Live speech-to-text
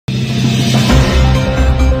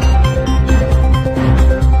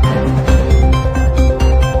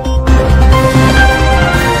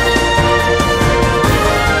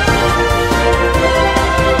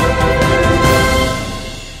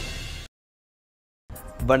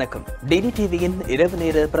வணக்கம். DDTVயின் இரவு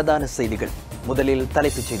நேர பிரதான செய்திகள். முதலில்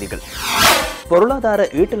தலைப்புச் செய்திகள். பொருளாதார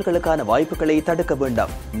ஈட்டல்களுக்கான வாய்ப்புகளை தடுக்க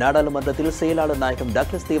வேண்டாம். நாடாளுமன்றத்தில் செயலாளர் நாயகம்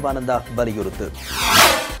டக்ளஸ் தேவானந்தா வலியுறுத்து.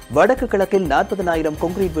 வடக்கு கிழக்கில் 40,000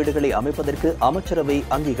 கான்கிரீட் வீடுகளை அமைப்பதற்கு அமைச்சரவை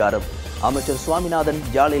அங்கீகாரம். அமைச்சர் சுவாமிநாதன்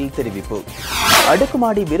யாழில் தெரிவிப்பு.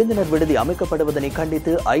 அடுக்குமாடி விருந்தினர் விடுதி அமைக்கப்படுவதனை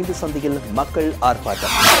கண்டித்து 5 சந்தியில் மக்கள்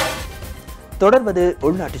ஆர்ப்பாட்டம். தொடர்வது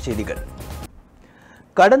உள்நாட்டுச் செய்திகள்.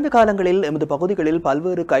 கடந்த காலங்களில் எமது பகுதிகளில்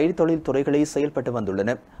பல்வேறு கைத்தொழில் துறைகளை செயல்பட்டு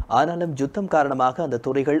வந்துள்ளன. ஆனாலும் யுத்தம் காரணமாக அந்த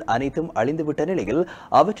துறைகள் அனைத்தும் அழிந்துவிட்ட நிலையில்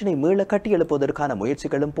அவற்றினை மீள கட்டியெழுப்பதற்கான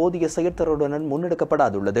முயற்சிகளும் போதிய செயற்திறனுடன்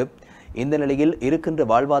முன்னெடுக்கப்படாதுள்ளது. இந்த நிலையில் இருக்கின்ற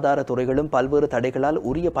வாழ்வாதார துறைகளும் பல்வேறு தடைகளால்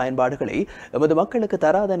உரிய பயன்பாடுகளை எமது மக்களுக்கு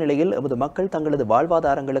தராத நிலையில் எமது மக்கள் தங்களது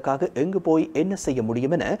வாழ்வாதாரங்களுக்காக எங்கு போய் என்ன செய்ய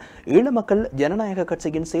முடியும் என ஈழ மக்கள் ஜனநாயக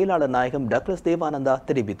கட்சியின் செயலாளர் நாயகம் டக்ளஸ் தேவானந்தா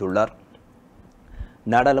தெரிவித்துள்ளார்.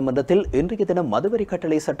 நாடாளுமன்றத்தில் இன்றைய தினம் மதுவரி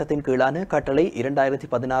கட்டளை சட்டத்தின் கீழான கட்டளை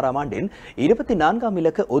 2016 ஆண்டின் 24ஆம்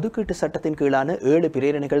இலக்க ஒதுக்கீட்டு சட்டத்தின் கீழான 7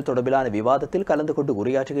 பிரேரணைகள் தொடர்பிலான விவாதத்தில் கலந்து கொண்டு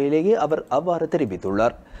உரையாற்றுகையிலேயே அவர் அவ்வாறு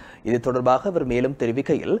தெரிவித்துள்ளார். இது தொடர்பாக அவர் மேலும்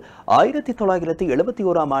தெரிவிக்கையில்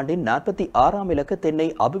 1971ஆம் ஆண்டின் 46ஆம் இலக்க தென்னை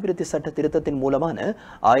அபிவிருத்தி சட்ட திருத்தத்தின் மூலமான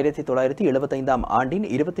 1975ஆம் ஆண்டின்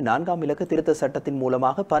 24ஆம் இலக்க திருத்த சட்டத்தின்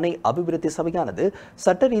மூலமாக பனை அபிவிருத்தி சபையானது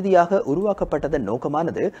சட்ட ரீதியாக உருவாக்கப்பட்டதன்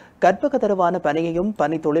நோக்கமானது கற்பகதரவான பனையையும்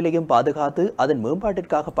பனை தொழிலையும் பாதுகாத்து அதன்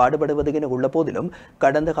மேம்பாட்டிற்காக பாடுபடுவது என உள்ள போதிலும்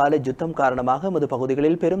கடந்த கால யுத்தம் காரணமாக எமது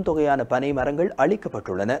பகுதிகளில் பெரும் தொகையான பனை மரங்கள்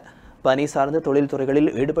அழிக்கப்பட்டுள்ளன. பனை சார்ந்த தொழில்துறைகளில்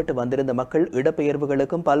ஈடுபட்டு வந்திருந்த மக்கள்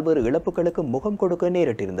இடப்பெயர்வுகளுக்கும் பல்வேறு இழப்புகளுக்கும் முகம் கொடுக்க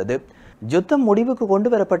நேரிட்டிருந்தது. யுத்தம் முடிவுக்கு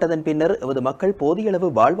கொண்டுவரப்பட்டதன் பின்னர் எமது மக்கள் போதிய அளவு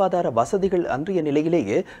வாழ்வாதார வசதிகள் அன்றைய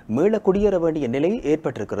நிலையிலேயே மீள குடியேற வேண்டிய நிலை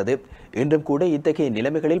ஏற்பட்டிருக்கிறது. இன்றும் கூட இத்தகைய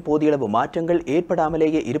நிலைமைகளில் போதிய அளவு மாற்றங்கள்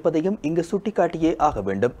ஏற்படாமலேயே இருப்பதையும் இங்கு சுட்டிக்காட்டியே ஆக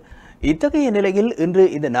வேண்டும். இத்தகைய நிலையில் இன்று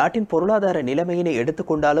இந்த நாட்டின் பொருளாதார நிலைமையினை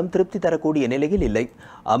எடுத்துக்கொண்டாலும் திருப்தி தரக்கூடிய நிலையில் இல்லை.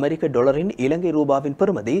 அமெரிக்க டாலரின் இலங்கை ரூபாவின்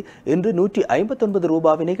பெறுமதி இன்று 159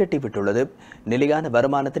 ரூபாவினை எட்டிவிட்டுள்ளது. நிலையான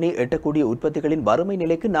வருமானத்தினை எட்டக்கூடிய உற்பத்திகளின் வறுமை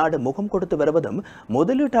நிலைக்கு நாடு முகம் கொடுத்து வருவதும்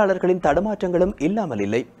முதலீட்டாளர்களின் தடமாற்றங்களும் இல்லாமல்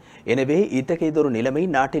இல்லை. எனவே இத்தகையதொரு நிலைமை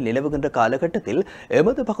நாட்டில் நிலவுகின்ற காலகட்டத்தில்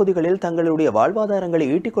எமது பகுதிகளில் தங்களுடைய வாழ்வாதாரங்களை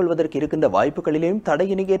ஈட்டிக் கொள்வதற்கு இருக்கின்ற வாய்ப்புகளிலேயும்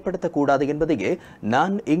தடையினை ஏற்படுத்தக்கூடாது என்பதையே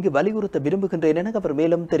நான் இங்கு வலியுறுத்த விரும்புகின்றேன் என அவர்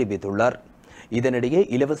மேலும் தெரிவித்துள்ளார். இதனிடையே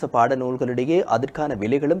இலவச பாடநூல்களிடையே அதற்கான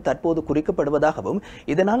விலைகளும் தற்போது குறிக்கப்படுவதாகவும்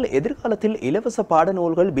இதனால் எதிர்காலத்தில் இலவச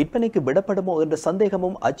பாடநூல்கள் விற்பனைக்கு விடப்படுமோ என்ற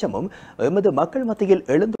சந்தேகமும் அச்சமும் எமது மக்கள் மத்தியில்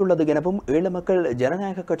எழுந்துள்ளது எனவும் ஈழ மக்கள்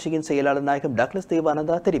ஜனநாயக கட்சியின் செயலாளர் நாயகம் டக்ளஸ்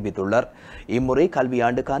தேவானந்தா தெரிவித்துள்ளார். இம்முறை கல்வி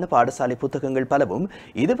ஆண்டுக்கான பாடசாலை புத்தகங்கள் பலவும்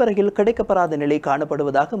இதுவரையில் கிடைக்கப்பெறாத நிலை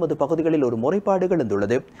காணப்படுவதாக எமது பகுதிகளில் ஒரு முறைப்பாடு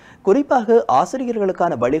எழுந்துள்ளது. குறிப்பாக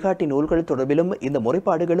ஆசிரியர்களுக்கான வழிகாட்டி நூல்கள் தொடர்பிலும் இந்த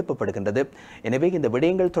முறைப்பாடு எழுப்பப்படுகின்றது. எனவே இந்த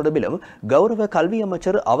விடயங்கள் தொடர்பிலும் கௌரவ கல்வி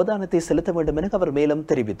அமைச்சர் அவதானத்தை செலுத்த வேண்டும் என அவர் மேலும்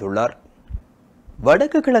தெரிவித்துள்ளார்.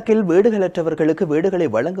 வடக்கு கிழக்கில் வீடுகளற்றவர்களுக்கு வீடுகளை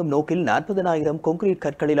வழங்கும் நோக்கில் 40,000 கான்கிரீட்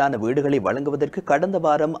கற்களிலான வீடுகளை வழங்குவதற்கு கடந்த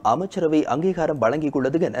வாரம் அமைச்சரவை அங்கீகாரம்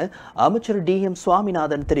வழங்கியுள்ளது என அமைச்சர் DM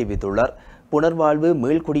சுவாமிநாதன் தெரிவித்துள்ளார். புனர்வாழ்வு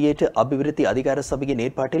மீள்குடியேற்ற அபிவிருத்தி அதிகார சபையின்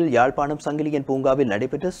ஏற்பாட்டில் யாழ்ப்பாணம் சங்கிலியன் பூங்காவில்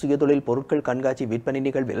நடைபெற்ற சுயதொழில் பொருட்கள் கண்காட்சி விற்பனை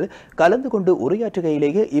நிகழ்வில் கலந்து கொண்டு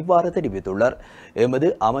உரையாற்றுகையிலேயே இவ்வாறு தெரிவித்துள்ளார். எமது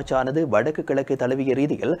அமைச்சானது வடக்கு கிழக்கு தழுவிய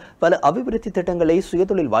ரீதியில் பல அபிவிருத்தி திட்டங்களை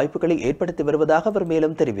சுயதொழில் வாய்ப்புகளை ஏற்படுத்தி வருவதாக அவர்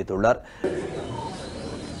மேலும் தெரிவித்துள்ளார்.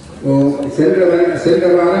 சென்ற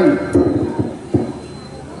வாரம்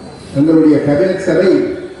எங்களுடைய கேபினட் சபை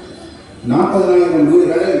 40,000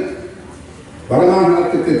 வீடுகளை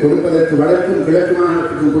வடமாகாணத்துக்கு கொடுப்பதற்கு வடக்கும் கிழக்கு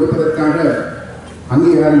மாகாணத்துக்கும் கொடுப்பதற்காக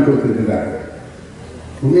அங்கீகாரம் கொடுத்திருக்கிறார்கள்.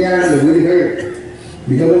 உண்மையான வீடுகள்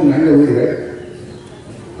மிகவும் நல்ல வீடுகள்.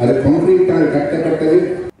 அது கான்கிரீட்டால் கட்டப்பட்டது.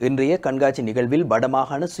 இன்றைய கண்காட்சி நிகழ்வில்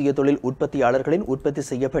வடமாகாண சுயதொழில் உற்பத்தியாளர்களின் உற்பத்தி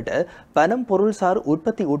செய்யப்பட்ட பணம் பொருள்சார்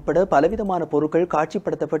உற்பத்தி உட்பட பலவிதமான பொருட்கள்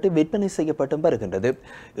காட்சிப்படுத்தப்பட்டு விற்பனை செய்யப்பட்டு வருகின்றது.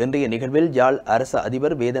 இன்றைய நிகழ்வில் யாழ் அரச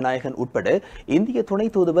அதிபர் வேதநாயகன் உட்பட இந்திய துணை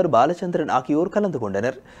தூதுவர் பாலச்சந்திரன் ஆகியோர் கலந்து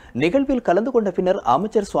கொண்டனர். நிகழ்வில் கலந்து கொண்ட பின்னர்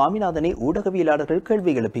அமைச்சர் சுவாமிநாதனை ஊடகவியலாளர்கள்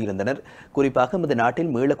கேள்வி எழுப்பியிருந்தனர். குறிப்பாக நமது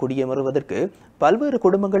நாட்டில் மீள குடியமர்வதற்கு பல்வேறு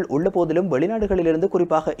குடும்பங்கள் உள்ள போதிலும் வெளிநாடுகளிலிருந்து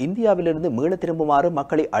குறிப்பாக இந்தியாவிலிருந்து மீள திரும்புமாறு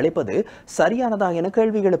மக்களை அழைப்பது சரியானதா என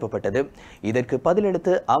கேள்வி எழுப்பப்பட்டது. இதற்கு பதிலளித்த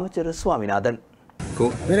அமைச்சர் சுவாமிநாதன்,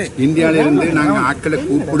 இந்தியாவிலிருந்து நாங்கள் ஆட்களை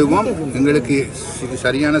கூப்பிடுவோம். எங்களுக்கு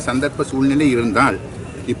சரியான சந்தர்ப்ப சூழ்நிலை இருந்தால்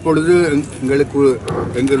இப்பொழுது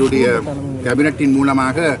எங்களுடைய கேபினட்டின்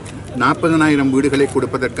மூலமாக 40,000 வீடுகளை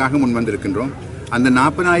கொடுப்பதற்காக முன்வந்திருக்கின்றோம். அந்த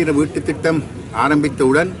 40,000 வீட்டு திட்டம்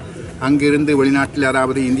ஆரம்பித்தவுடன் அங்கிருந்து வெளிநாட்டில்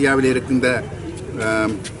யாராவது இந்தியாவில் இருக்கின்ற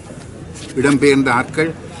இடம்பெயர்ந்த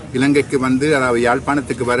ஆட்கள் இலங்கைக்கு வந்து அதாவது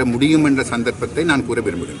யாழ்ப்பாணத்துக்கு வர முடியும் என்ற சந்தர்ப்பத்தை நான் கூற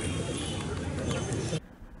விரும்புகிறேன்.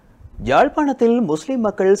 யாழ்ப்பாணத்தில் முஸ்லிம்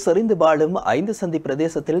மக்கள் செறிந்து வாழும் 5 சந்தி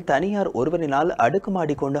பிரதேசத்தில் தனியார் ஒருவரினால்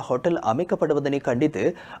அடுக்குமாடி கொண்ட ஹோட்டல் அமைக்கப்படுவதனை கண்டித்து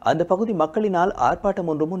அந்த பகுதி மக்களினால் ஆர்ப்பாட்டம்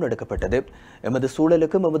ஒன்று முன்னெடுக்கப்பட்டது. எமது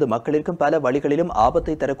சூழலுக்கும் எமது மக்களிற்கும் பல வழிகளிலும்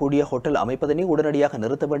ஆபத்தை தரக்கூடிய ஹோட்டல் அமைப்பதனை உடனடியாக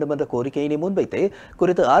நிறுத்த வேண்டும் என்ற கோரிக்கையினை முன்வைத்து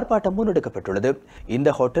குறித்து ஆர்ப்பாட்டம் முன்னெடுக்கப்பட்டுள்ளது. இந்த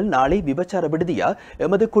ஹோட்டல் நாளை விபச்சார விடுதியா,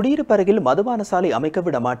 எமது குடியிருப்பருகில் மதுபான சாலை அமைக்க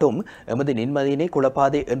விட மாட்டோம், எமது நிம்மதியினை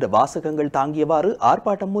குழப்பாதே என்ற வாசகங்கள் தாங்கியவாறு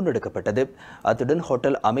ஆர்ப்பாட்டம் முன்னெடுக்கப்பட்டது. அத்துடன்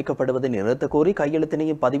ஹோட்டல் அமைக்கப்பட நிறுத்த கோரி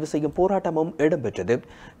கையெழுத்தினையும் பதிவு செய்யும் போராட்டமும் இடம்பெற்றது.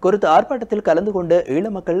 குறித்த ஆர்ப்பாட்டத்தில் கலந்து கொண்ட ஈழ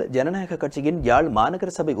மக்கள் ஜனநாயக கட்சியின் யாழ்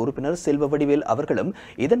மாநகர சபை உறுப்பினர் செல்வ வடிவேல் அவர்களும்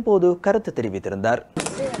இதன்போது கருத்து தெரிவித்திருந்தார்.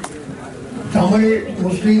 தமிழ்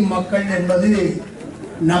முஸ்லிம் மக்கள் என்பது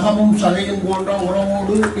நகமும் சதையும் போன்ற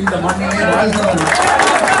உறவோடு இந்த மண்ணிலே வாழ்கிறவர்கள்.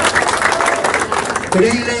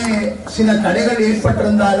 இடையிலே சில தடைகள்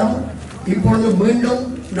ஏற்பட்டிருந்தாலும் இப்பொழுது மீண்டும்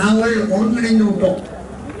நாங்கள் ஒருங்கிணைந்து விட்டோம்.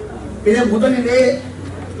 இதை முதலிலே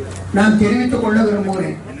நான் தெரிவித்துக் கொள்ள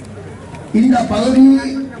விரும்புகிறேன். இந்த பகுதி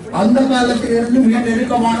அந்த காலத்திலிருந்து மிக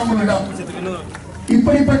நெருக்கமான ஒரு இடம்.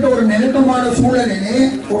 இப்படிப்பட்ட ஒரு நெருக்கமான சூழலிலே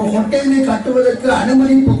ஒரு ஹோட்டலை கட்டுவதற்கு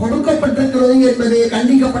அனுமதி கொடுக்கப்பட்டிருக்கிறது என்பதை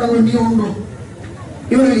கண்டிக்கப்பட வேண்டிய ஒன்று.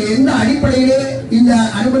 இவர்கள் எந்த அடிப்படையிலே இந்த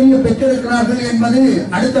அனுமதியை பெற்றிருக்கிறார்கள் என்பது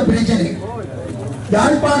அடுத்த பிரச்சனை.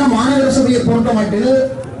 யாழ்ப்பாண மாநகர சபையை பொறுத்தமட்டில்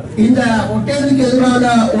இந்த ஹோட்டலுக்கு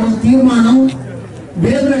எதிரான ஒரு தீர்மானம்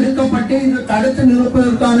வேதனை எடுக்கப்பட்டு இந்த தடுத்து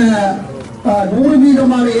நிறுப்பதற்கான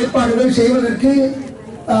 100% ஏற்பாடுகள் செய்வதற்கு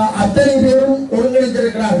அத்தனை பேரும்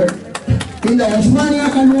ஒருங்கிணைந்திருக்கிறார்கள். இந்த உஸ்மானியா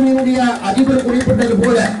கல்லூரியினுடைய அதிபர் குறிப்பிட்டது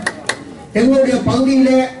போல எங்களுடைய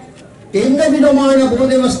பகுதியிலே எந்த விதமான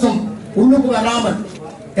போதை வஸ்தும் உள்ளுக்கு வராமல்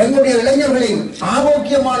எங்களுடைய இளைஞர்களை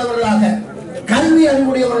ஆரோக்கியமானவர்களாக கல்வி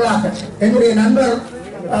அறிவுடையவர்களாக எங்களுடைய நண்பர்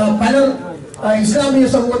பலர் இஸ்லாமிய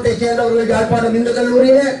சமூகத்தை சேர்ந்தவர்கள் யாழ்ப்பாணம் இந்த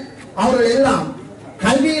கல்லூரியிலே அவர்கள் எல்லாம்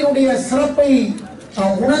கல்வியினுடைய சிறப்பை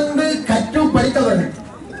உணர்ந்து கற்று படித்தவர்கள்.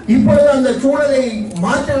 இப்பொழுது அந்த சூழலை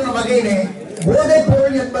மாற்றுகிற வகையிலே போதைப்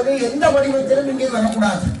பொருள் என்பது எந்த வடிவத்திலும் இங்கே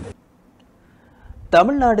வரக்கூடாது.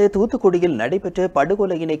 தமிழ்நாடு தூத்துக்குடியில் நடைபெற்ற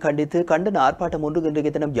படுகொலையினை கண்டித்து கண்டன ஆர்ப்பாட்டம் ஒன்று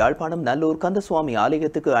இன்றைய தினம் யாழ்ப்பாணம் நல்லூர் கந்தசுவாமி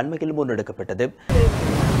ஆலயத்துக்கு அண்மையில் முன்னெடுக்கப்பட்டது.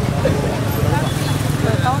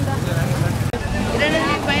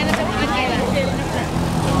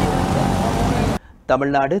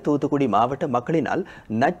 தமிழ்நாடு தூத்துக்குடி மாவட்ட மக்களினால்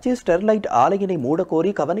நச்சு ஸ்டெர்லைட் ஆலையினை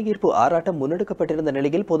மூடக்கோரி கவனஈர்ப்பு ஆராட்டம் முன்னெடுக்கப்பட்டிருந்த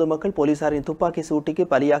நிலையில் பொதுமக்கள் போலீசாரின் துப்பாக்கி சூட்டிக்கு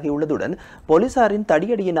பலியாகியுள்ளதுடன் போலீசாரின்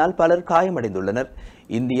தடியடியினால் பலர் காயமடைந்துள்ளனர்.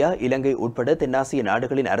 இந்தியா, இலங்கை உட்பட தென்னாசிய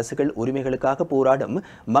நாடுகளின் அரசுகள் உரிமைகளுக்காக போராடும்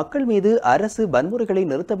மக்கள் மீது அரசு வன்முறைகளை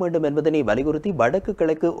நிறுத்த வேண்டும் என்பதனை வலியுறுத்தி வடக்கு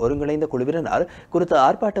கிழக்கு ஒருங்கிணைந்த குழுவினரால் குறித்த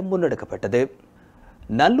ஆர்ப்பாட்டம் முன்னெடுக்கப்பட்டது.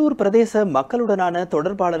 நல்லூர் பிரதேச மக்களுடனான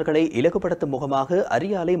தொடர்பாளர்களை இலகுபடுத்தும் முகமாக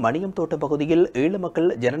அரியாலை மணியம் தோட்டம் பகுதியில் ஈழ மக்கள்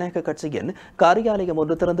ஜனநாயக கட்சியின் காரியாலயம்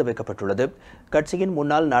ஒன்று திறந்து வைக்கப்பட்டுள்ளது. கட்சியின்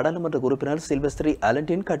முன்னாள் நாடாளுமன்ற உறுப்பினர் சில்வஸ்திரி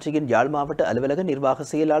அலண்டின், கட்சியின் யாழ் மாவட்ட அலுவலக நிர்வாக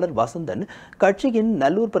செயலாளர் வசந்தன், கட்சியின்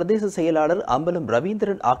நல்லூர் பிரதேச செயலாளர் அம்பலம்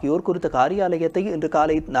ரவீந்திரன் ஆகியோர் குறித்த காரியாலயத்தை இன்று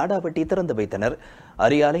காலை நாடாவட்டி திறந்து வைத்தனர்.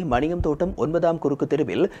 அரியாலை மணியம் தோட்டம் 9ஆம் குறுக்கு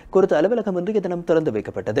தெருவில் குறித்த அலுவலகம் இன்றைய தினம் திறந்து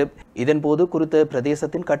வைக்கப்பட்டது. இதன்போது குறித்த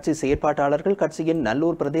பிரதேசத்தின் கட்சி செயற்பாட்டாளர்கள், கட்சியின்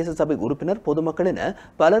நல்லூர் பிரதேச சபை உறுப்பினர், பொதுமக்கள் என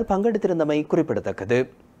பலர் பங்கெடுத்திருந்தமை குறிப்பிடத்தக்கது.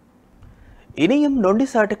 இனியும்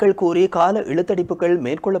நொண்டிசாட்டுகள் கூறி கால இழுத்தடிப்புகள்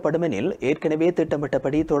மேற்கொள்ளப்படும் எனில் ஏற்கனவே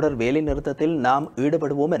திட்டமிட்டபடி தொடர் வேலை நிறுத்தத்தில் நாம்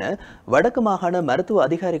ஈடுபடுவோம் என வடக்கு மாகாண மருத்துவ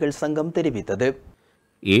அதிகாரிகள் சங்கம் தெரிவித்தது.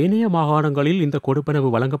 ஏனைய மாகாணங்களில் இந்த கொடுப்பனவு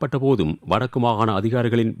வழங்கப்பட்ட போதும் வடக்கு மாகாண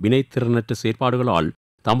அதிகாரிகளின் வினைத்திறனற்ற செயற்பாடுகளால்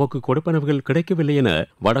தமக்கு கொடுப்பனவுகள் கிடைக்கவில்லை என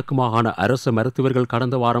வடக்கு மாகாண அரசு மருத்துவர்கள்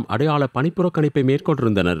கடந்த வாரம் அடையாள பணிப்புறக்கணிப்பை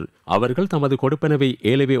மேற்கொண்டிருந்தனர். அவர்கள் தமது கொடுப்பனவை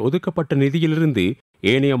ஏலவே ஒதுக்கப்பட்ட நிதியிலிருந்து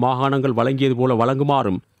ஏனைய மாகாணங்கள் வழங்கியது போல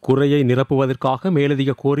வழங்குமாறும், குறையை நிரப்புவதற்காக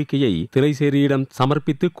மேலதிக கோரிக்கையை திரைசேரியிடம்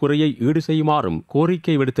சமர்ப்பித்து குறையை ஈடு செய்யுமாறும்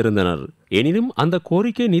கோரிக்கை விடுத்திருந்தனர். எனினும் அந்த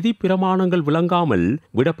கோரிக்கை நிதி பிரமாணங்கள் விளங்காமல்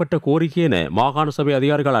விடப்பட்ட கோரிக்கை என மாகாண சபை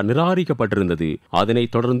அதிகாரிகளால் நிராகரிக்கப்பட்டிருந்தது.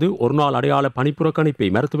 அதனைத் தொடர்ந்து ஒருநாள் அடையாள பணிப்புறக்கணிப்பை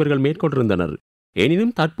மருத்துவர்கள் மேற்கொண்டிருந்தனர்.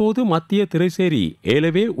 எனினும் தற்போது மத்திய திரைசேரி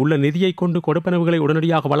ஏலவே உள்ள நிதியை கொண்டு கொடுப்பனவுகளை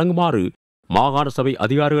உடனடியாக வழங்குமாறு மாகாண சபை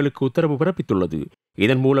அதிகாரிகளுக்கு உத்தரவு பிறப்பித்துள்ளது.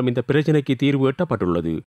 இதன் மூலம் இந்த பிரச்சினைக்கு தீர்வு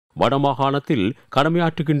எட்டப்பட்டுள்ளது. வடமாகாணத்தில்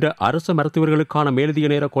கடமையாற்றுகின்ற அரசு மருத்துவர்களுக்கான மேலதிக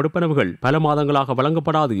நேர கொடுப்பனவுகள் பல மாதங்களாக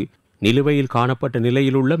வழங்கப்படாது நிலுவையில் காணப்பட்ட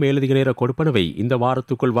நிலையிலுள்ள மேலதிக நேர கொடுப்பனவை இந்த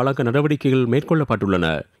வாரத்துக்குள் வழங்க நடவடிக்கைகள் மேற்கொள்ளப்பட்டுள்ளன.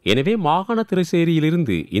 எனவே மாகாண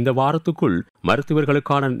திரைசேரியிலிருந்து இந்த வாரத்துக்குள்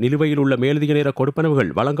மருத்துவர்களுக்கான நிலுவையில் உள்ள மேலதிக நேர கொடுப்பனவுகள்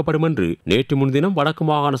வழங்கப்படும் என்று நேற்று முன்தினம் வடக்கு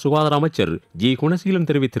மாகாண சுகாதார அமைச்சர் ஜி குணசீலன்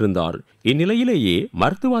தெரிவித்திருந்தார். இந்நிலையிலேயே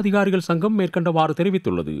மருத்துவ அதிகாரிகள் சங்கம் மேற்கண்டவாறு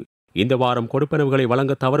தெரிவித்துள்ளது. இந்த வாரம் கொடுப்பனவுகளை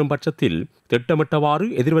வழங்க தவறும் பட்சத்தில் திட்டமிட்டவாறு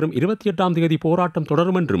எதிர்வரும் 28ஆம் தேதி போராட்டம்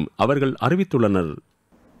தொடரும் என்றும் அவர்கள் அறிவித்துள்ளனர்.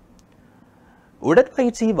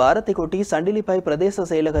 உடற்பயிற்சி வாரத்தை கொட்டி சண்டிலிப்பாய் பிரதேச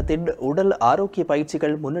செயலகத்தின் உடல் ஆரோக்கிய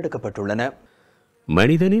பயிற்சிகள் முன்னெடுக்கப்பட்டுள்ளன.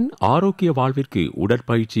 மனிதனின் ஆரோக்கிய வாழ்விற்கு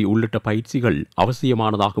உடற்பயிற்சி உள்ளிட்ட பயிற்சிகள்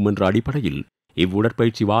அவசியமானதாகும் என்ற அடிப்படையில்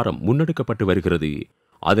இவ்வுடற்பயிற்சி வாரம் முன்னெடுக்கப்பட்டு வருகிறது.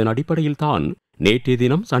 அதன் அடிப்படையில் தான் நேற்றைய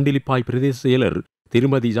தினம் சண்டிலிப்பாய் பிரதேச செயலர்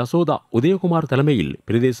திருமதி ஜசோதா உதயகுமார் தலைமையில்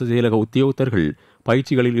பிரதேச செயலக உத்தியோகத்தர்கள்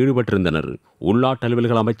பயிற்சிகளில் ஈடுபட்டிருந்தனர். உள்நாட்டு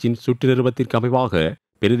அலுவல்கள் அமைச்சின் சுற்று நிறுவத்திற்கு அமைவாக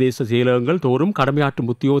பிரதேச செயலகங்கள் தோறும் கடமையாற்றும்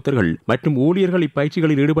உத்தியோகத்தர்கள் மற்றும் ஊழியர்கள்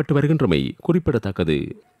இப்பயிற்சிகளில் ஈடுபட்டு வருகின்றமை குறிப்பிடத்தக்கது.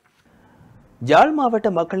 யாழ் மாவட்ட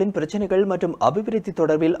மக்களின் பிரச்சினைகள் மற்றும் அபிவிருத்தி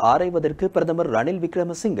தொடர்பில் ஆராய்வதற்கு பிரதமர் ரணில்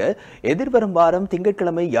விக்ரமசிங்க எதிர்வரும் வாரம்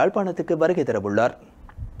திங்கட்கிழமை யாழ்ப்பாணத்துக்கு வருகை தரவுள்ளார்.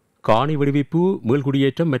 காணி விடுவிப்பு,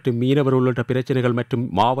 மீள்குடியேற்றம் மற்றும் மீனவர் உள்ளிட்ட பிரச்சினைகள் மற்றும்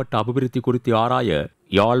மாவட்ட அபிவிருத்தி குறித்து ஆராய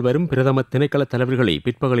யாழ் வரும் பிரதமர் திணைக்கள தலைவர்களை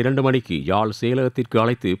பிற்பகல் 2 மணிக்கு யாழ் செயலகத்திற்கு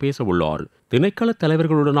அழைத்து பேசவுள்ளார். திணைக்கள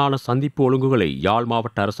தலைவர்களுடனான சந்திப்பு ஒழுங்குகளை யாழ்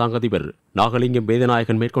மாவட்ட அரசாங்க அதிபர் நாகலிங்கம்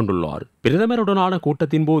வேதநாயகன் மேற்கொண்டுள்ளார். பிரதமருடனான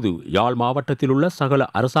கூட்டத்தின் போது யாழ் மாவட்டத்தில் உள்ள சகல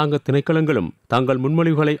அரசாங்க திணைக்களங்களும் தங்கள்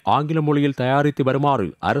முன்மொழிவுகளை ஆங்கில மொழியில் தயாரித்து வருமாறு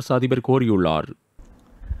அரசு அதிபர் கோரியுள்ளார்.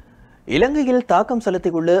 இலங்கையில் தாக்கம்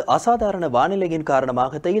செலுத்தியுள்ள அசாதாரண வானிலையின்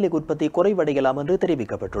காரணமாக தேயிலை உற்பத்தி குறைவடையலாம் என்று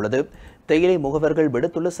தெரிவிக்கப்பட்டுள்ளது. தேயிலை முகவர்கள்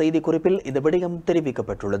விடுத்துள்ள செய்திக்குறிப்பில் இந்த விடயம்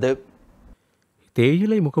தெரிவிக்கப்பட்டுள்ளது.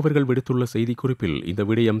 தேயிலை முகவர்கள் விடுத்துள்ள செய்திக்குறிப்பில் இந்த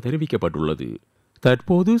விடயம் தெரிவிக்கப்பட்டுள்ளது.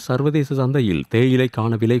 தற்போது சர்வதேச சந்தையில்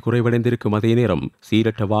தேயிலைக்கான விலை குறைவடைந்திருக்கும் அதே நேரம்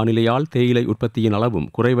சீரற்ற வானிலையால் தேயிலை உற்பத்தியின் அளவும்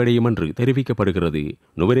குறைவடையும் என்று தெரிவிக்கப்படுகிறது.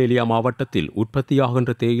 நுவரேலியா மாவட்டத்தில்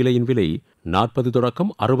உற்பத்தியாகின்ற தேயிலையின் விலை 40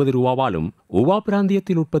 தொடக்கம் 60 ரூபாவாலும், உவா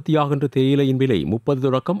பிராந்தியத்தில் உற்பத்தியாகின்ற தேயிலையின் விலை 30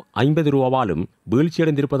 தொடக்கம் 50 ரூபாவாலும்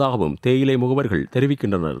வீழ்ச்சியடைந்திருப்பதாகவும் தேயிலை முகவர்கள்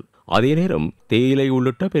தெரிவிக்கின்றனர். அதே நேரம் தேயிலை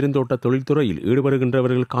உள்ளிட்ட பெருந்தோட்ட தொழில்துறையில்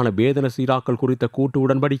ஈடுபடுகின்றவர்களுக்கான வேதன சீராக்கல் குறித்த கூட்டு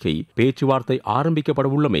உடன்படிக்கை பேச்சுவார்த்தை ஆரம்பிக்கப்பட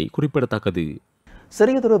உள்ளமை குறிப்பிடத்தக்கது.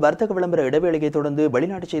 சிறியதொரு வர்த்தக விளம்பர இடைவேளையை தொடர்ந்து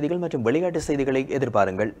வெளிநாட்டு செய்திகள் மற்றும் விளையாட்டு செய்திகளை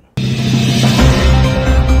எதிர்பாருங்கள்.